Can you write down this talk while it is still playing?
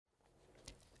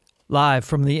Live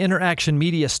from the Interaction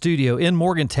Media Studio in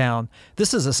Morgantown,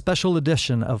 this is a special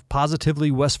edition of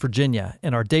Positively West Virginia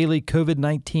and our daily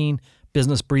COVID-19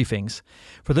 business briefings.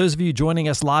 For those of you joining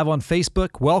us live on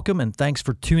Facebook, welcome and thanks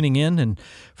for tuning in. And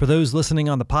for those listening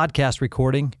on the podcast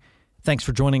recording, thanks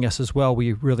for joining us as well.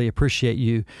 We really appreciate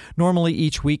you. Normally,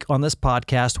 each week on this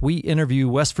podcast, we interview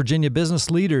West Virginia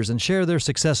business leaders and share their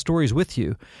success stories with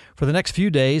you. For the next few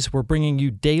days, we're bringing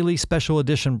you daily special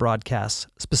edition broadcasts,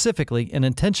 specifically and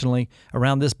intentionally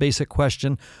around this basic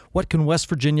question: what can West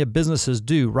Virginia businesses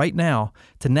do right now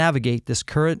to navigate this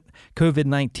current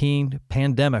COVID-19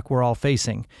 pandemic we're all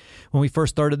facing? When we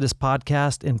first started this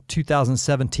podcast in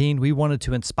 2017, we wanted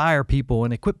to inspire people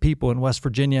and equip people in West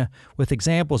Virginia with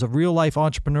examples of real-life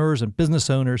entrepreneurs and business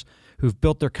owners who've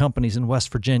built their companies in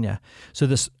West Virginia. So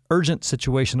this urgent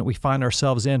situation that we find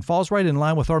ourselves in falls right in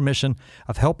line with our mission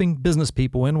of helping business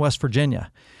people in West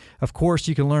Virginia. Of course,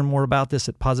 you can learn more about this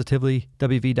at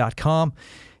positivelywv.com.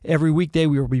 Every weekday,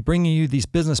 we will be bringing you these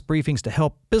business briefings to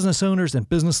help business owners and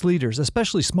business leaders,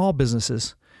 especially small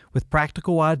businesses, with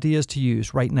practical ideas to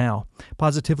use right now.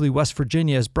 Positively West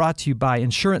Virginia is brought to you by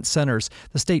Insurance Centers,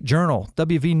 the State Journal,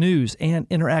 WV News, and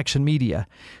Interaction Media.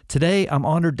 Today, I'm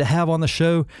honored to have on the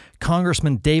show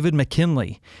Congressman David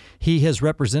McKinley. He has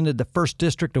represented the 1st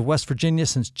District of West Virginia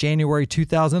since January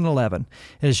 2011.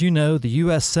 As you know, the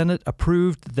U.S. Senate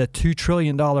approved the $2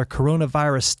 trillion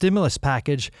coronavirus stimulus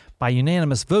package by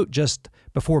unanimous vote just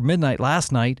before midnight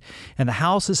last night, and the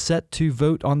House is set to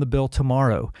vote on the bill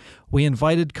tomorrow. We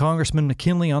invited Congressman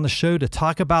McKinley on the show to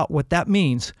talk about what that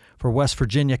means for West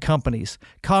Virginia companies.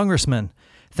 Congressman,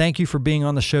 thank you for being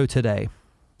on the show today.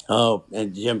 Oh,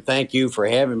 and Jim, thank you for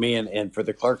having me and for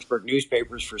the Clarksburg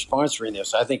newspapers for sponsoring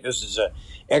this. I think this is an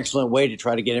excellent way to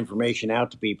try to get information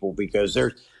out to people because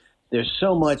there's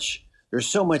so much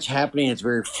happening. It's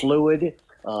very fluid,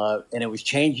 and it was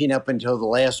changing up until the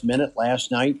last minute last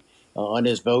night on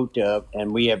his vote,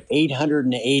 and we have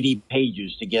 880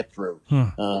 pages to get through.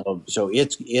 So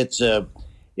it's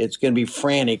going to be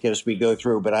frantic as we go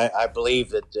through, but I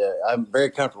believe that I'm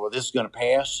very comfortable this is going to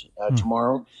pass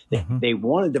tomorrow. They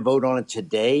wanted to vote on it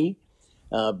today,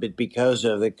 but because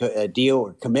of the deal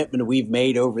or commitment we've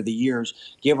made over the years,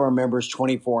 give our members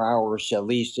 24 hours to at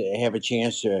least have a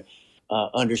chance to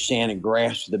understand and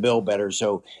grasp the bill better.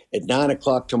 So at 9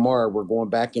 o'clock tomorrow, we're going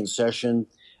back in session.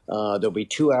 There'll be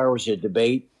 2 hours of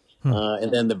debate.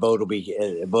 And then the vote will be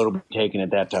taken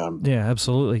at that time. Yeah,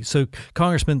 absolutely. So,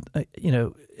 Congressman,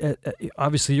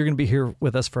 obviously you're going to be here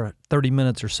with us for 30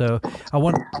 minutes or so. I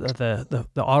want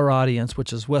our audience,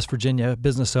 which is West Virginia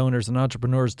business owners and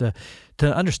entrepreneurs, to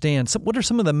understand what are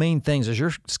some of the main things as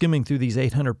you're skimming through these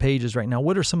 800 pages right now.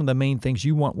 What are some of the main things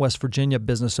you want West Virginia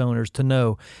business owners to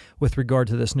know with regard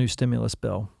to this new stimulus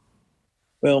bill?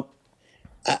 Well,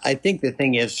 I think the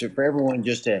thing is for everyone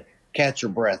just to catch your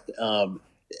breath.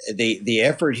 The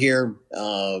effort here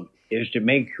is to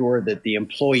make sure that the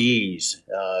employees,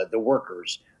 the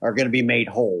workers, are going to be made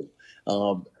whole.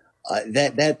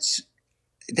 That's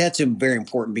very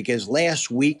important because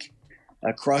last week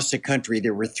across the country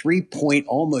there were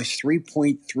almost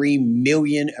 3.3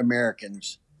 million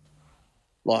Americans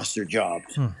lost their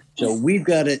jobs. So we've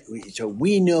got it. So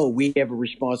we know we have a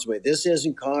responsibility. This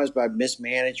isn't caused by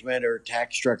mismanagement or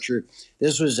tax structure.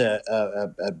 This was a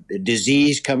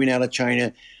disease coming out of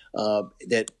China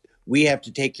that we have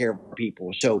to take care of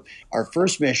people. So our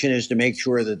first mission is to make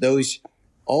sure that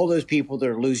all those people that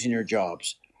are losing their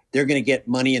jobs, they're going to get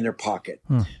money in their pocket.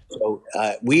 So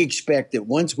we expect that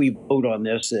once we vote on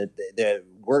this, that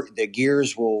the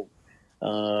gears will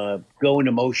go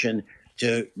into motion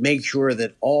to make sure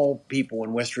that all people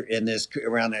around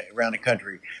the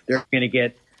country, they're going to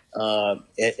get,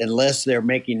 unless they're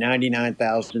making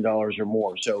 $99,000 or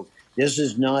more. So this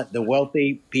is not the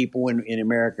wealthy people in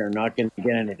America are not going to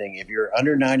get anything. If you're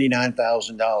under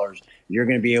 $99,000, you're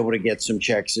going to be able to get some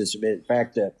checks. In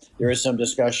fact, there is some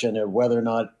discussion of whether or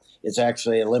not it's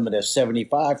actually a limit of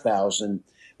 $75,000.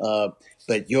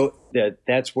 But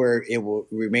that's where it will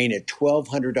remain at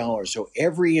 $1,200. So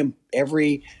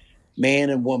every man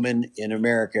and woman in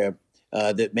America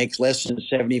that makes less than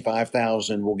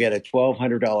 $75,000 will get a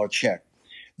 $1,200 check.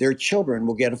 Their children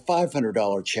will get a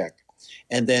 $500 check.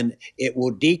 And then it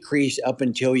will decrease up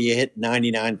until you hit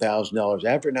 $99,000.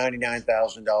 After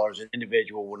 $99,000, an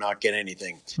individual will not get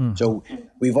anything. So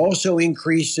we've also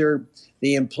increased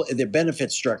the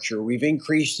benefit structure. We've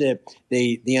increased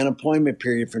the unemployment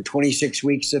period from 26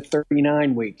 weeks to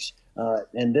 39 weeks.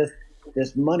 And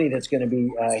this money that's going to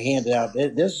be handed out,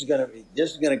 this is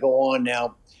going to go on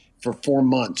now for 4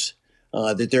 months.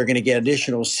 That they're going to get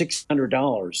additional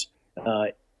 $600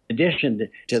 addition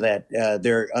to that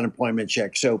their unemployment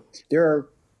check. So there are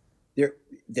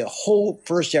the whole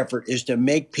first effort is to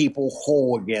make people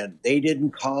whole again. They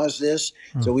didn't cause this,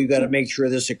 so we've got to make sure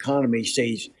this economy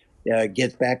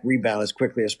gets back rebound as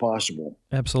quickly as possible.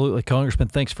 Absolutely. Congressman,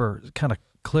 thanks for kind of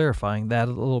clarifying that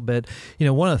a little bit.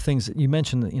 One of the things that you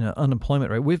mentioned,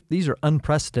 unemployment rate. These are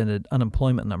unprecedented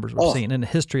unemployment numbers we've seen in the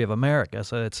history of America.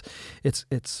 So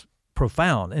it's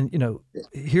profound. And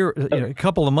here a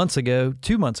couple of months ago,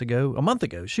 2 months ago, a month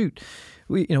ago,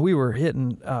 we were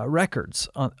hitting records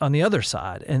on the other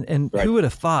side. And Right. Who would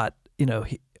have thought,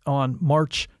 on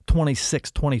March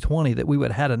 26, 2020, that we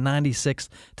would have had a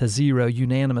 96-0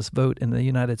 unanimous vote in the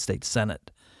United States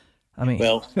Senate. I mean,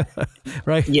 Well,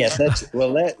 right? yes,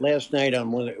 last night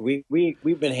on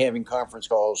we've been having conference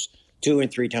calls 2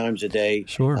 and 3 times a day.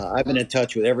 Sure. I've been in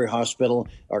touch with every hospital,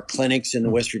 our clinics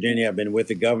in West Virginia. I've been with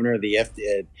the governor, the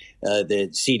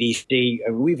CDC.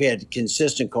 We've had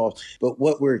consistent calls. But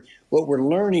what we're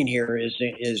learning here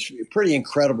is pretty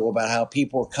incredible about how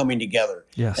people are coming together.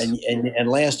 Yes. And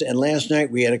last night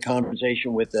we had a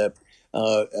conversation with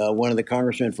one of the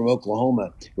congressmen from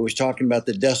Oklahoma who was talking about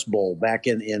the Dust Bowl back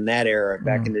in that era,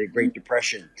 back in the Great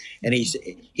Depression. And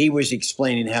he was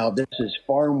explaining how this is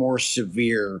far more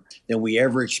severe than we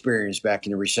ever experienced back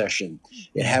in the recession.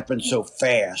 It happened so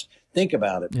fast. Think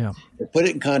about it. Yeah. To put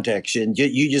it in context, and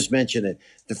you just mentioned it,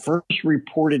 the first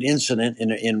reported incident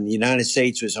in the United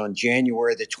States was on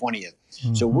January the 20th.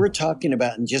 Mm-hmm. So we're talking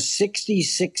about in just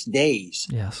 66 days.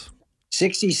 Yes.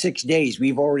 66 days,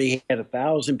 we've already had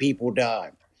 1,000 people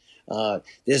die.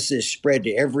 This is spread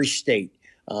to every state.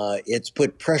 It's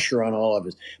put pressure on all of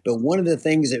us. But one of the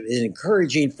things that is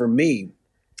encouraging for me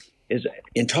is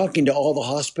in talking to all the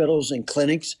hospitals and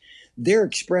clinics, they're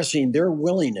expressing their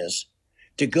willingness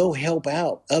to go help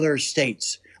out other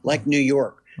states like New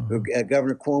York. Mm-hmm.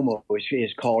 Governor Cuomo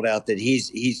has called out that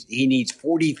he needs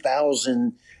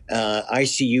 40,000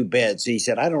 ICU beds. He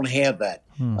said, I don't have that.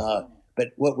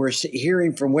 But what we're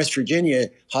hearing from West Virginia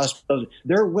hospitals,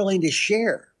 they're willing to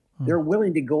share. They're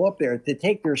willing to go up there to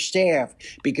take their staff,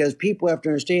 because people have to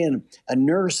understand a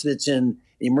nurse that's in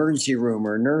the emergency room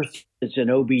or a nurse that's an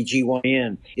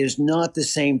OBGYN is not the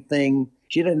same thing.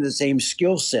 She doesn't have the same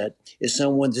skill set as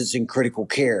someone that's in critical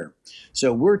care.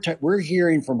 So we're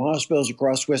hearing from hospitals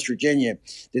across West Virginia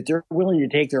that they're willing to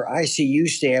take their ICU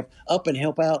staff up and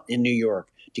help out in New York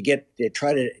to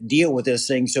try to deal with this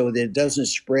thing so that it doesn't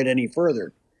spread any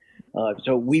further.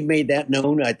 So we made that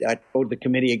known. I told the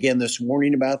committee again this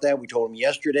morning about that. We told them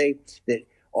yesterday that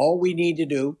all we need to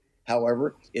do,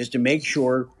 however, is to make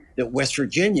sure that West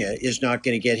Virginia is not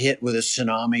going to get hit with a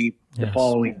tsunami the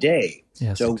following day.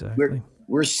 Yes, so exactly.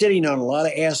 We're sitting on a lot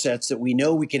of assets that we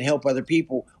know we can help other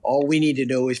people. All we need to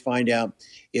do is find out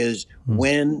is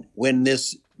when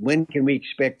can we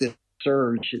expect this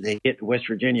surge to hit West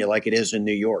Virginia like it is in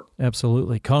New York.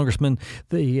 Absolutely. Congressman,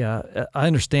 I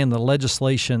understand the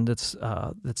legislation that's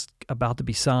about to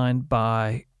be signed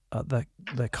by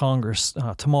the Congress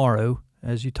tomorrow,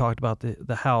 as you talked about,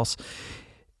 the House,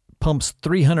 pumps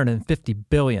 $350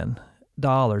 billion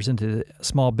into the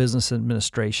Small Business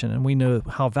Administration. And we know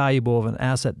how valuable of an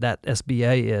asset that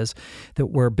SBA is, that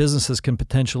where businesses can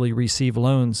potentially receive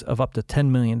loans of up to $10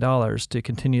 million to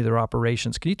continue their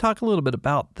operations. Can you talk a little bit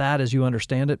about that as you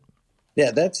understand it? Yeah,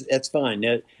 that's fine.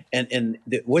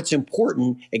 What's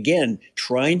important, again,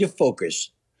 trying to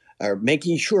focus or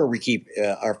making sure we keep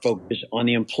our focus on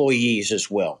the employees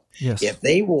as well. Yes. If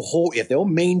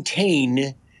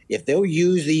they'll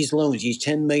use these loans, these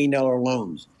 $10 million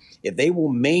loans, if they will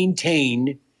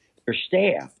maintain their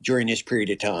staff during this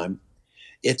period of time,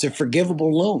 it's a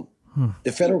forgivable loan.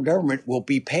 The federal government will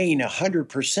be paying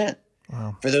 100%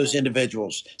 for those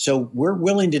individuals. So we're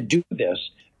willing to do this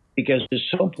because it's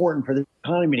so important for the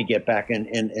economy to get back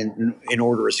in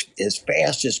order as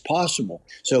fast as possible.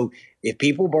 So if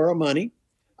people borrow money,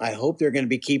 I hope they're going to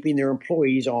be keeping their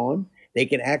employees on. They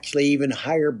can actually even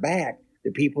hire back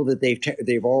the people that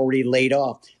they've already laid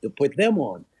off to put them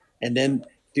on. And then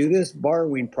through this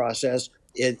borrowing process,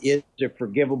 it is a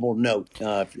forgivable note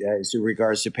as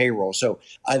regards to payroll. So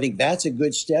I think that's a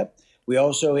good step. We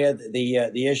also had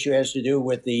the issue has to do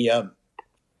with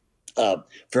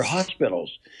for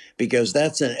hospitals, because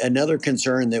that's another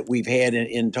concern that we've had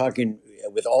in talking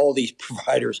with all these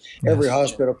providers, every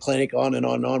hospital, clinic, on and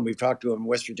on and on. We've talked to them in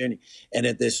West Virginia, and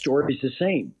the story is the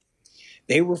same.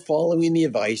 They were following the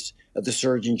advice of the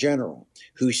Surgeon General,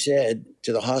 who said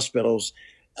to the hospitals,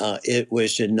 it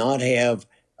was to not have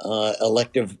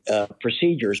elective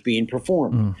procedures being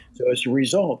performed. So as a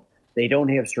result, They don't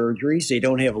have surgeries. They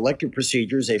don't have elective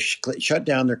procedures. They've shut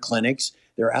down their clinics,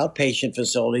 their outpatient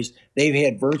facilities. They've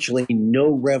had virtually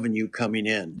no revenue coming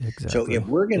in. Exactly. So if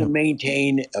we're going to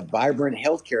maintain a vibrant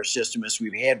healthcare system as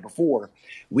we've had before,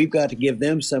 we've got to give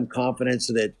them some confidence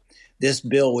that this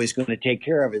bill is going to take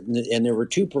care of it. And there were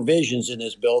two provisions in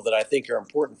this bill that I think are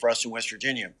important for us in West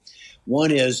Virginia.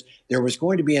 One is there was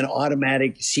going to be an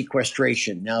automatic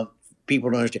sequestration. Now,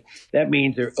 people don't understand. That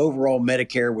means their overall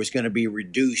Medicare was going to be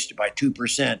reduced by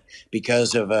 2%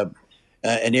 because of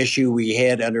an issue we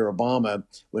had under Obama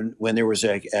when there was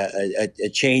a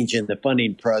change in the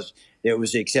funding process that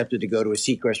was accepted to go to a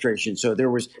sequestration. So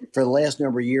there was, for the last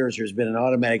number of years, there's been an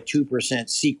automatic 2%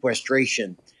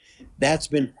 sequestration. That's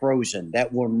been frozen.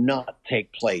 That will not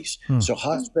take place. So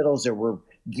hospitals that were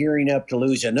gearing up to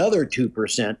lose another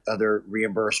 2% of their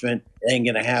reimbursement ain't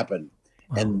going to happen.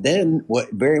 Wow. And then,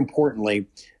 what very importantly,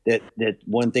 that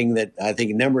one thing that I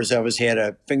think numbers of us had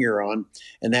a finger on,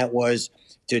 and that was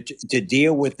to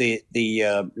deal with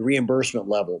the reimbursement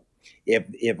level.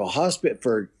 If a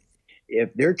hospital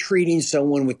if they're treating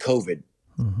someone with COVID,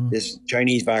 this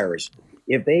Chinese virus,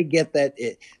 if they get that,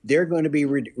 they're going to be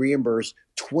reimbursed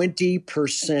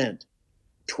 20%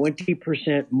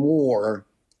 more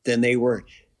than the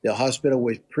hospital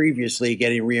was previously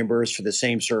getting reimbursed for the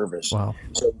same service. Wow.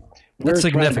 So that's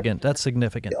significant. That's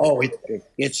significant. Oh,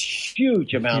 it's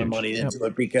huge amount of money into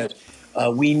it because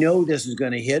we know this is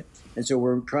going to hit. And so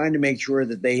we're trying to make sure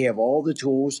that they have all the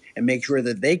tools and make sure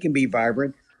that they can be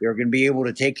vibrant. They're going to be able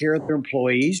to take care of their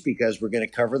employees because we're going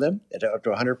to cover them at up to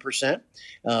 100%.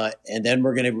 And then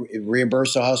we're going to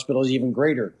reimburse the hospitals even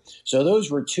greater. So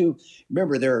those were two.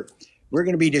 Remember, we're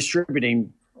going to be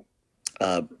distributing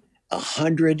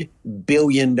 $100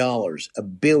 billion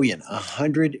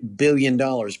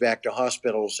back to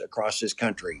hospitals across this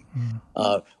country.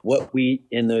 What we,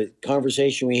 in the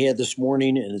conversation we had this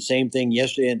morning and the same thing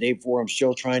yesterday and the day before, I'm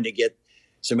still trying to get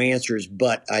some answers,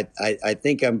 but I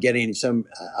think I'm getting some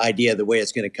idea of the way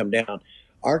it's going to come down.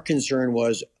 Our concern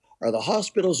was, are the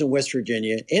hospitals in West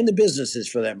Virginia and the businesses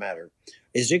for that matter,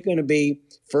 is it going to be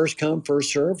first come,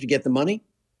 first serve to get the money?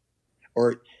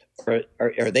 Or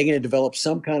are they going to develop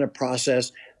some kind of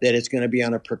process that it's going to be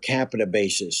on a per capita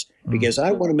basis? Because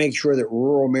I want to make sure that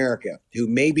rural America, who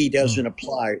maybe doesn't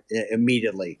apply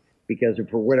immediately because of,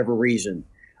 for whatever reason,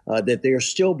 that they're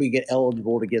still be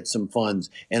eligible to get some funds.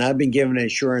 And I've been given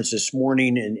assurance this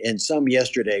morning and some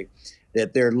yesterday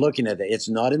that they're looking at it. It's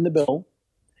not in the bill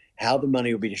how the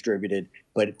money will be distributed,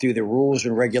 but through the rules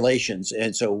and regulations.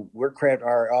 And so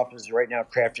our office is right now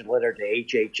crafting a letter to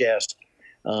HHS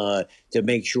to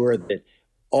make sure that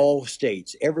all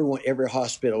states, every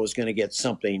hospital is going to get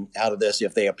something out of this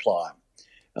if they apply.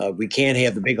 We can't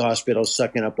have the big hospitals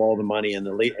sucking up all the money and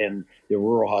the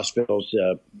rural hospitals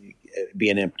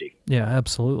being empty. Yeah,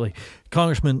 absolutely.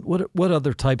 Congressman, what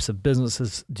other types of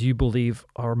businesses do you believe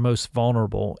are most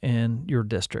vulnerable in your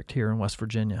district here in West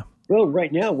Virginia? Well,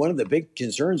 right now, one of the big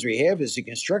concerns we have is the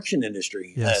construction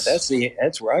industry. Yes.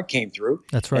 That's where I came through.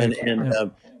 That's right.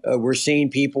 And we're seeing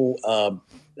people.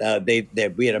 We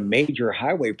had a major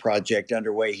highway project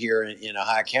underway here in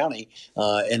Ohio County,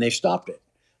 and they've stopped it.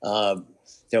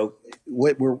 So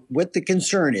what the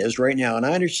concern is right now, and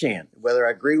I understand whether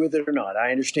I agree with it or not,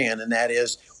 I understand, and that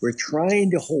is we're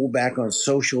trying to hold back on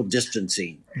social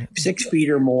distancing, 6 feet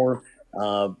or more,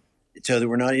 so that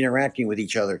we're not interacting with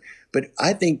each other. But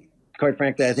I think, quite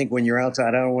frankly, when you're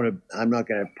outside, I'm not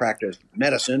going to practice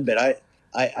medicine, but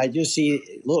I just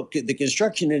see, look, the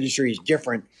construction industry is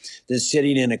different than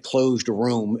sitting in a closed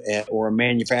room or a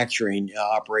manufacturing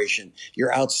operation.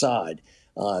 You're outside.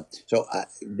 So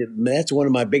that's one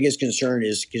of my biggest concerns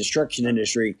is construction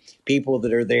industry. People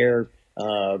that are there,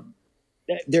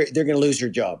 they're going to lose their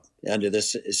job under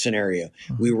this scenario.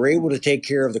 We were able to take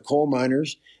care of the coal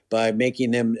miners by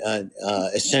making them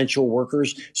essential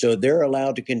workers, so they're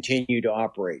allowed to continue to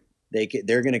operate.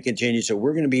 They're going to continue. So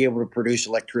we're going to be able to produce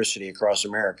electricity across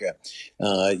America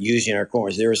using our coal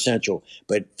miners. They're essential.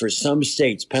 But for some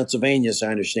states, Pennsylvania, as I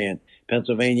understand,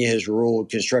 Pennsylvania has ruled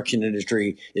construction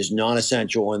industry is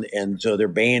non-essential, and so they're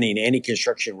banning any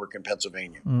construction work in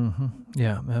Pennsylvania. Mm-hmm.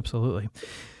 Yeah, absolutely.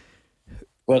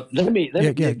 Well, let me go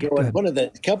ahead. One of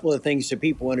the couple of things that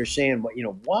people understand.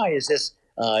 Why is this?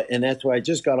 And that's why I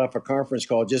just got off a conference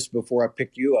call just before I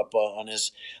picked you up on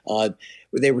this.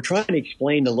 They were trying to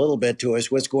explain a little bit to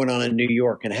us what's going on in New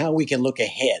York and how we can look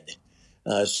ahead.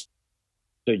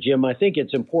 So, Jim, I think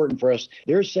it's important for us.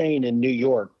 They're saying in New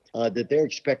York that they're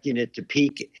expecting it to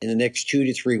peak in the next 2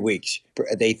 to 3 weeks.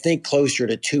 They think closer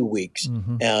to 2 weeks,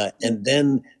 and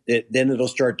then it'll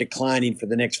start declining for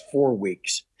the next 4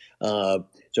 weeks.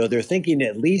 So they're thinking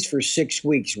at least for 6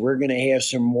 weeks, we're going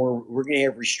to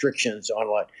have restrictions on a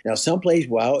lot. Now, someplace,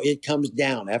 it comes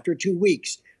down. After 2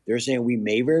 weeks, they're saying we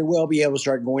may very well be able to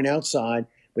start going outside,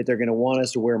 but they're going to want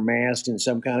us to wear masks and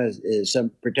some kind of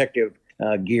some protective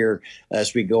gear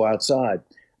as we go outside.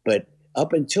 But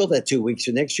up until that 2 weeks,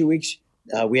 the next 2 weeks,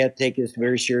 we have to take this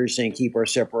very seriously and keep our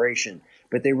separation.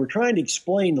 But they were trying to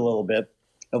explain a little bit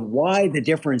of why the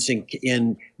difference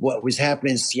in what was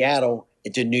happening in Seattle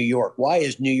to New York. Why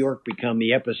has New York become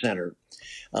the epicenter?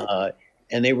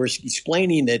 And they were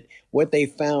explaining that what they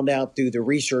found out through the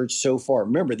research so far.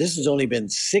 Remember, this has only been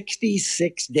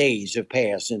 66 days have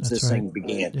passed since thing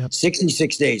began. Yep.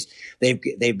 66 days. They've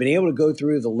been able to go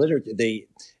through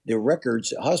the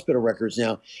records, hospital records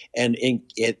now, and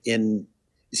in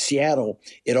Seattle,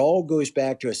 it all goes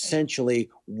back to essentially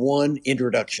one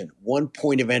introduction, one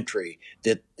point of entry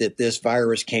that this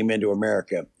virus came into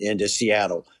America, into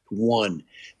Seattle. One.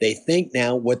 They think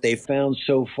now what they found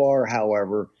so far,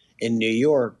 however, in New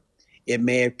York, it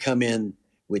may have come in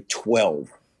with 12.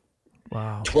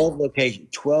 Wow. 12 locations,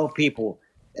 12 people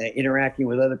interacting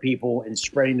with other people and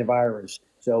spreading the virus.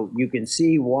 So you can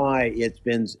see why it's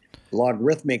been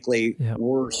logarithmically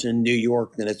worse in New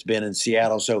York than it's been in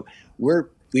Seattle. So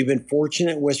we've been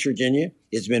fortunate in West Virginia.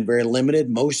 It's been very limited.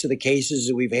 Most of the cases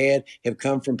that we've had have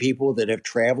come from people that have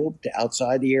traveled to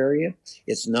outside the area.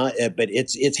 It's not, but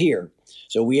it's here.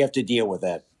 So we have to deal with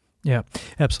that. Yeah,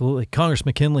 absolutely. Congressman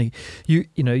McKinley,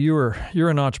 you're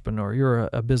an entrepreneur. You're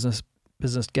a business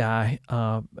guy,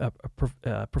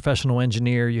 a professional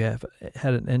engineer. You have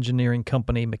had an engineering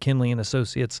company, McKinley and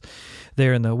Associates,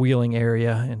 there in the Wheeling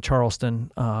area in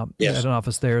Charleston. Yes. Had an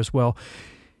office there as well.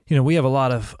 We have a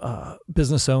lot of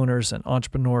business owners and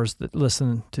entrepreneurs that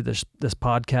listen to this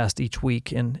podcast each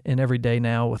week and every day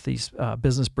now with these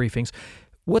business briefings.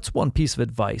 What's one piece of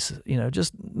advice,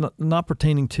 just not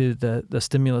pertaining to the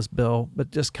stimulus bill, but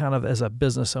just kind of as a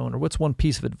business owner, what's one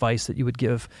piece of advice that you would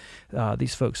give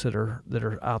these folks that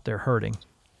are out there hurting?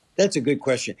 That's a good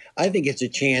question. I think it's a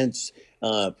chance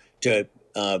to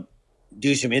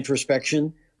do some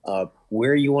introspection,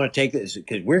 where you want to take this,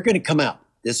 because we're going to come out.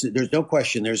 There's no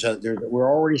question. We're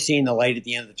already seeing the light at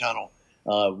the end of the tunnel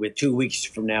with 2 weeks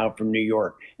from now from New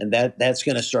York, and that's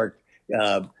going to start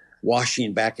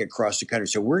washing back across the country.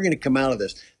 So we're going to come out of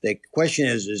this. The question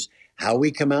is how we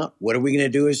come out. What are we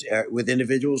going to do with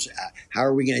individuals? How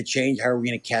are we going to change? How are we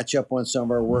going to catch up on some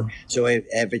of our work? So I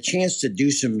have a chance to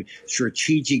do some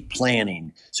strategic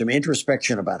planning, some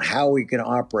introspection about how we can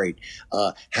operate,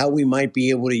 how we might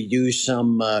be able to use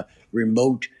some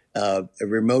remote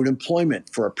employment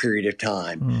for a period of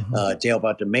time to help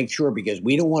out to make sure, because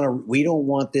we don't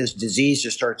want this disease to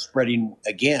start spreading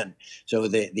again. So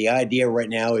the idea right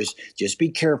now is just be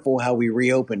careful how we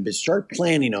reopen, but start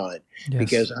planning on it. Yes.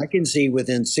 Because I can see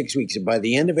within 6 weeks, and by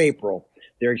the end of April,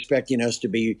 they're expecting us to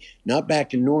be not back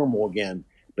to normal again,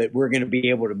 but we're going to be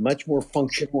able to much more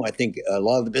functional. I think a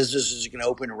lot of the businesses are going to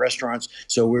open, restaurants.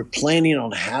 So we're planning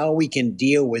on how we can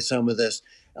deal with some of this.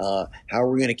 How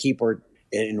we're going to keep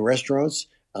in restaurants,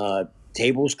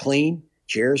 tables clean,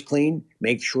 chairs clean,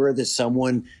 make sure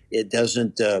that it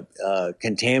doesn't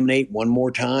contaminate one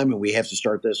more time and we have to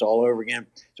start this all over again.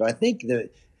 So I think that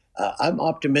I'm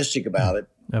optimistic about it.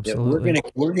 Absolutely.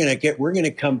 That we're going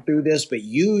to come through this, but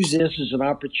use this as an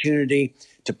opportunity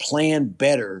to plan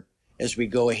better as we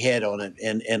go ahead on it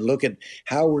and look at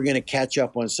how we're going to catch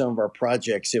up on some of our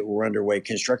projects that were underway,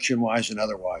 construction wise and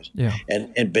otherwise. Yeah.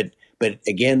 But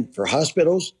again, for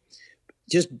hospitals,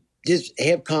 just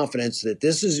have confidence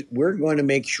that we're going to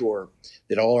make sure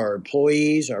that all our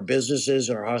employees, our businesses,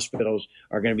 and our hospitals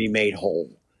are going to be made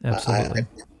whole. Absolutely.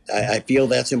 I feel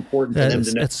that's important for them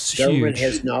to know. Government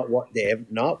huge. They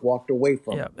have not walked away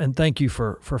from it. And thank you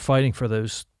for fighting for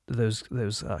those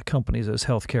companies, those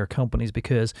healthcare companies,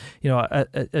 because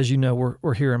as you know,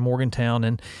 we're here in Morgantown,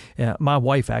 and my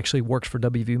wife actually works for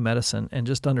WVU Medicine, and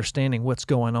just understanding what's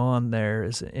going on there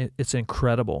it's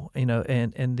incredible.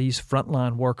 And these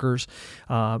frontline workers,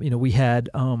 we had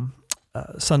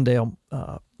Sundale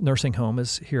Nursing Home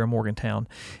is here in Morgantown,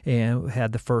 and we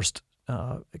had the first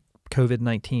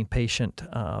COVID-19 patient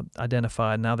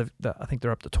identified. Now I think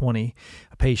they're up to 20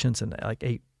 patients, and like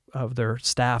 8 of their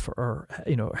staff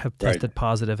have tested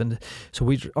positive, and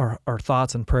so our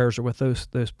thoughts and prayers are with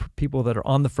those people that are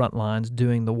on the front lines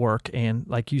doing the work. And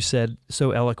like you said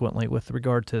so eloquently, with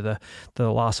regard to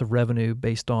the loss of revenue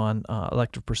based on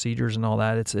elective procedures and all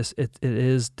that, it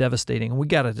is devastating. And we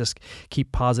got to just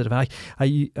keep positive. I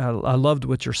loved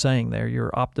what you're saying there.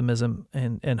 Your optimism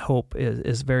and hope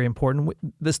is very important.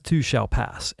 This too shall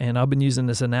pass. And I've been using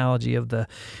this analogy of the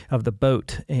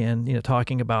boat, and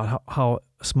talking about how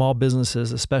small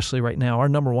businesses, especially right now, our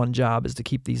number one job is to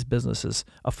keep these businesses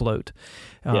afloat.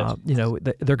 Yes.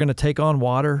 They're going to take on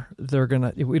water.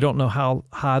 We don't know how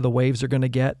high the waves are going to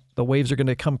get. The waves are going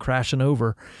to come crashing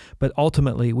over, but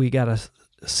ultimately we got to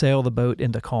sail the boat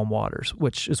into calm waters,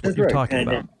 which is what That's you're right. talking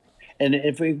about. And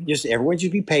if everyone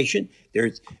should be patient.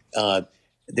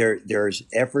 There's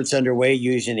efforts underway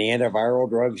using the antiviral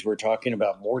drugs. We're talking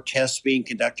about more tests being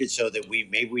conducted so that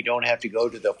we don't have to go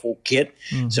to the full kit.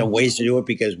 Mm-hmm. Some ways to do it,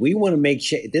 because we want to make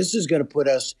sure this is going to put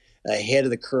us ahead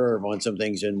of the curve on some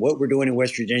things. And what we're doing in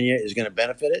West Virginia is going to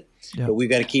benefit it. Yep. But we've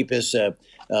got to keep the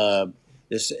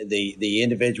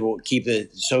individual, keep the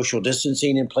social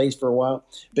distancing in place for a while.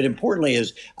 But importantly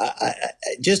is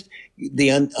just the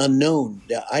unknown.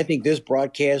 I think this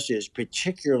broadcast is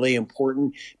particularly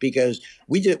important because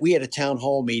we had a town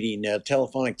hall meeting, a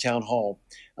telephonic town hall.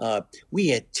 We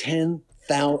had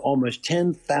almost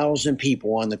 10,000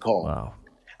 people on the call. Wow.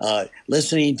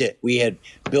 We had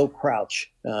Bill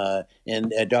Crouch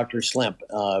and Dr. Slemp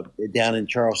down in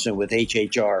Charleston with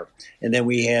HHR. And then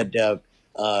we had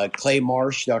Clay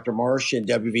Marsh, Dr. Marsh, and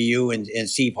WVU, and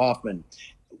Steve Hoffman.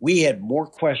 We had more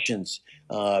questions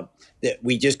that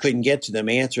we just couldn't get to them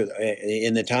answer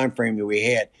in the time frame that we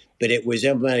had. But it was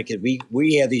emblematic because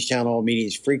we have these town hall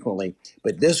meetings frequently.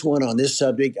 But this one on this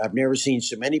subject, I've never seen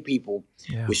so many people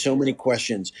with so many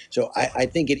questions. So I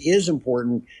think it is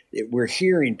important that we're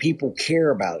hearing people care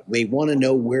about it. They want to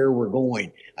know where we're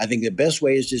going. I think the best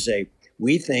way is to say,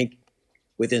 we think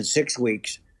within 6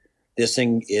 weeks, this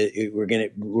thing we're going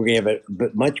to have it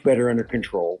much better under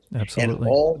control. Absolutely. And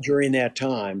all during that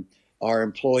time, our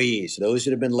employees, those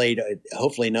that have been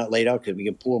hopefully not laid out because we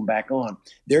can pull them back on,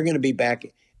 they're going to be back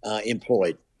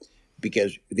employed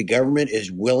because the government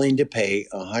is willing to pay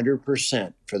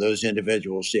 100% for those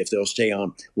individuals if they'll stay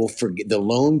on. The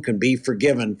loan can be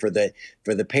forgiven for the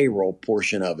payroll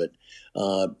portion of it.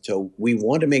 So we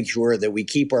want to make sure that we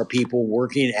keep our people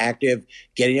working, active,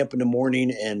 getting up in the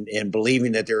morning, and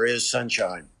believing that there is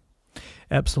sunshine.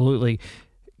 Absolutely.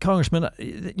 Congressman,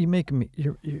 you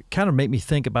kind of make me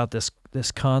think about this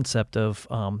concept of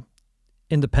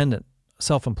independent,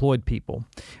 self-employed people.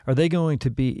 Are they going to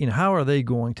be, how are they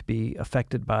going to be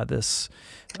affected by this?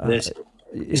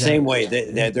 Same way.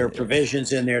 There are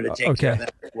provisions in there to take care of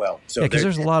that as well. So because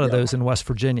there's a lot of those in West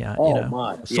Virginia.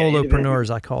 My. Solopreneurs,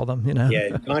 I call them.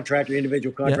 Yeah,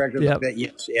 individual contractors. Yep. Like that.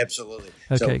 Yes, absolutely.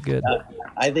 Okay, good.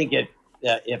 I think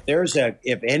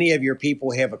if any of your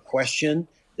people have a question,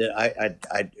 that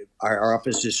our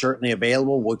office is certainly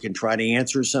available. We can try to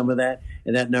answer some of that.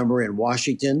 And that number in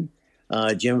Washington,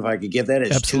 Jim, if I could give that,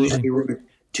 is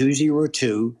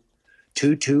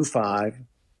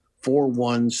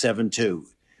 202-225-4172.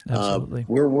 Absolutely.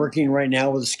 We're working right now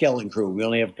with a skeleton crew. We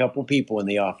only have a couple of people in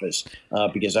the office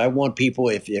because I want people,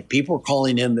 if people are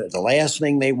calling in, the last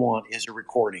thing they want is a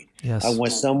recording. Yes. I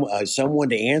want someone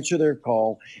to answer their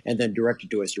call and then direct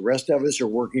it to us. The rest of us are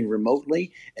working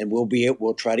remotely, and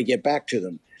we'll try to get back to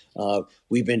them.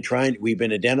 We've been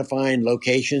identifying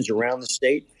locations around the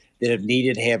state that have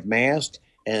needed to have masks.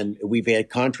 And we've had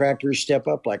contractors step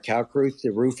up, like Calcruth,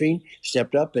 the roofing,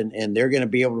 stepped up, and they're going to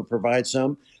be able to provide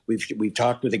some. We've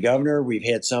talked with the governor. We've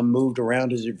had some moved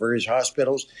around to various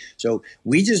hospitals. So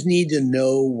we just need to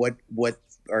know what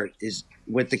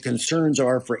the concerns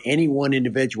are for any one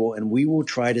individual, and we will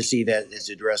try to see that as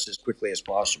addressed as quickly as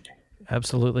possible.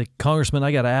 Absolutely. Congressman,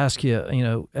 I got to ask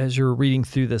you, as you're reading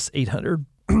through this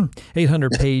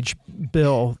 800-page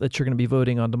bill that you're going to be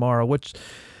voting on tomorrow,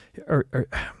 are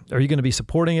you going to be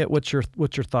supporting it? What's your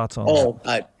thoughts on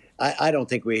that? I don't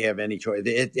think we have any choice.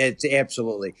 It's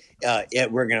absolutely.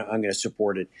 I'm going to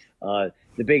support it.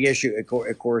 The big issue, of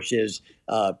course, is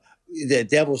the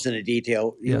devil's in the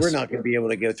detail. Yes. We're not going to be able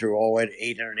to go through all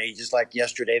 880. Just like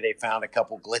yesterday, they found a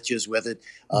couple glitches with it.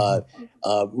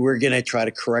 We're going to try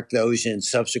to correct those in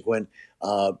subsequent.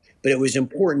 But it was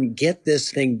important to get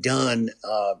this thing done.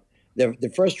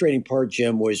 The frustrating part,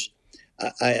 Jim, was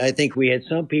I think we had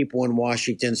some people in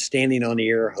Washington standing on the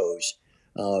air hose.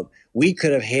 We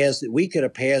could have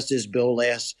passed this bill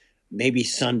maybe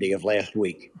Sunday of last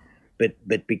week, but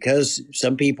because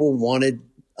some people wanted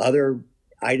other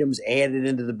items added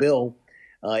into the bill,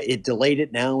 it delayed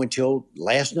it now until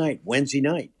last night, Wednesday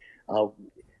night.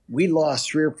 We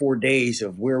lost 3 or 4 days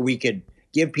of where we could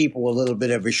give people a little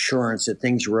bit of assurance that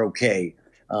things were okay.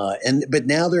 But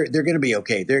now they're going to be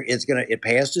okay. It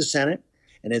passed the Senate.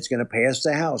 And it's going to pass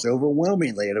the House.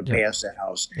 Overwhelmingly, it'll pass the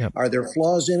House. Yep. Are there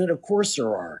flaws in it? Of course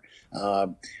there are.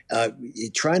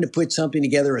 Trying to put something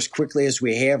together as quickly as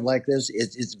we have like this,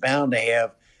 it's bound to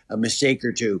have a mistake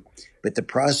or two. But the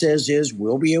process is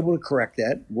we'll be able to correct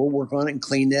that. We'll work on it and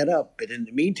clean that up. But in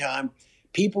the meantime,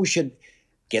 people should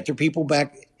get their people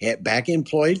back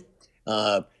employed,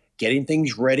 getting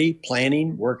things ready,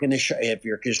 planning, working if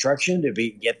you're construction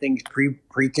get things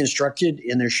pre-constructed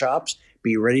in their shops,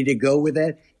 be ready to go with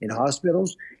that in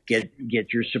hospitals.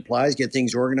 Get your supplies, get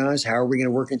things organized. How are we going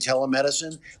to work in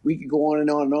telemedicine? We could go on and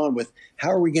on and on with how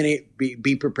are we going to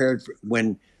be prepared for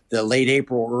when the late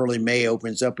April, early May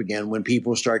opens up again, when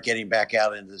people start getting back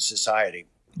out into society.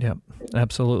 Yeah,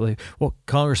 absolutely. Well,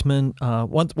 Congressman,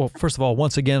 first of all,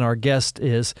 once again, our guest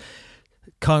is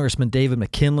Congressman David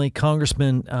McKinley.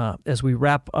 Congressman, as we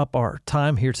wrap up our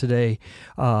time here today,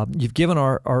 you've given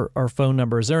our phone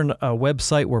number. Is there a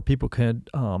website where people could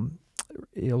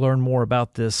learn more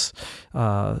about this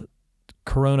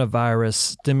coronavirus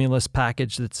stimulus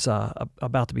package that's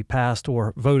about to be passed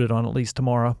or voted on at least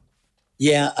tomorrow?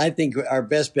 Yeah, I think our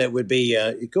best bet would be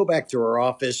go back to our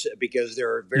office, because there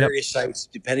are various sites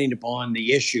depending upon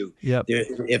the issue.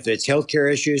 If it's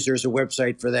healthcare issues, there's a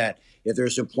website for that. If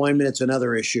there's employment, it's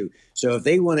another issue. So if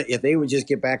they would just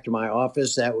get back to my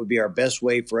office, that would be our best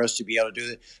way for us to be able to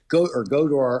do it. Go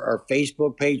to our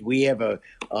Facebook page. We have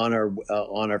on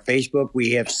our Facebook,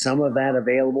 we have some of that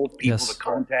available, people to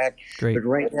contact. Great. But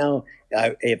right now,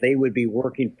 if they would be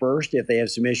working first, if they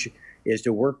have some issue, is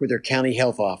to work with their county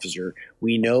health officer.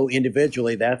 We know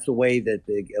individually that's the way that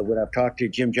when I've talked to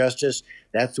Jim Justice,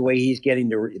 that's the way he's getting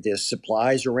the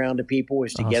supplies around to people,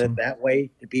 is to get it that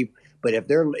way to people. But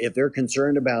if they're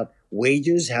concerned about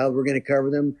wages, how we're going to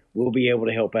cover them, we'll be able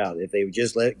to help out if they would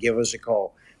just give us a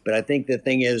call. But I think the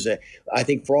thing is, I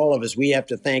think for all of us, we have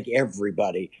to thank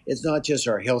everybody. It's not just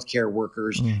our healthcare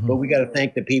workers, but we got to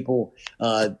thank the people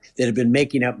that have been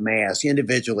making up masks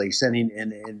individually, sending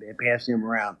and passing them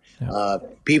around.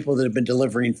 People that have been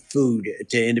delivering food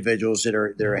to individuals that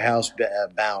are house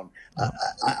bound.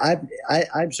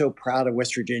 I'm so proud of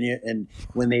West Virginia, and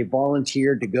when they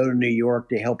volunteered to go to New York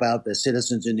to help out the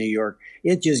citizens in New York,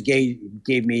 it just gave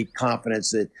me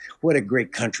confidence that what a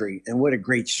great country and what a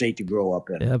great state to grow up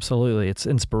in. Absolutely. It's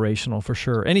inspirational for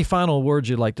sure. Any final words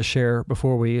you'd like to share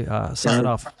before we sign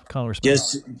off, Congressman?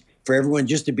 Just for everyone,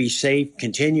 just to be safe,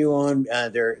 continue on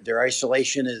their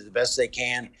isolation as the best they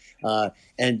can,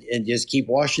 and just keep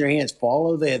washing your hands,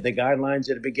 follow the guidelines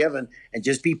that have been given, and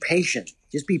just be patient.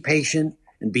 Just be patient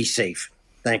and be safe.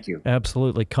 Thank you.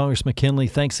 Absolutely. Congressman McKinley,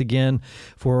 thanks again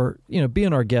for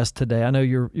being our guest today. I know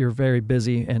you're very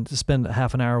busy, and to spend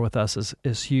half an hour with us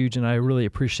is huge, and I really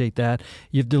appreciate that.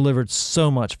 You've delivered so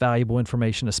much valuable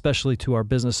information, especially to our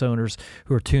business owners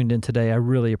who are tuned in today. I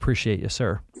really appreciate you,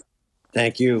 sir.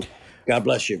 Thank you. God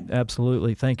bless you.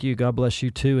 Absolutely. Thank you. God bless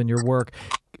you too and your work.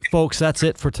 Folks, that's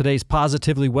it for today's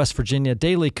Positively West Virginia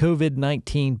Daily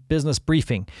COVID-19 Business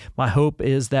Briefing. My hope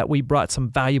is that we brought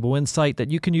some valuable insight that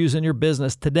you can use in your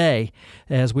business today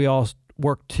as we all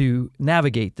work to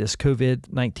navigate this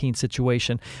COVID-19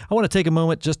 situation. I want to take a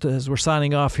moment just as we're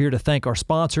signing off here to thank our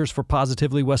sponsors for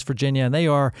Positively West Virginia, and they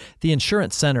are the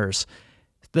Insurance Centers,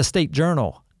 the State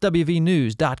Journal,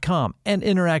 WVNews.com, and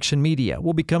Interaction Media.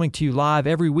 We'll be coming to you live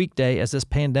every weekday as this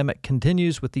pandemic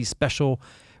continues with these special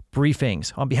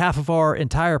briefings. On behalf of our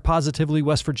entire Positively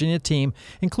West Virginia team,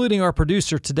 including our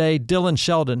producer today, Dylan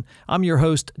Sheldon, I'm your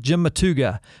host, Jim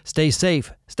Matuga. Stay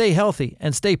safe, stay healthy,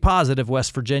 and stay positive,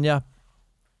 West Virginia.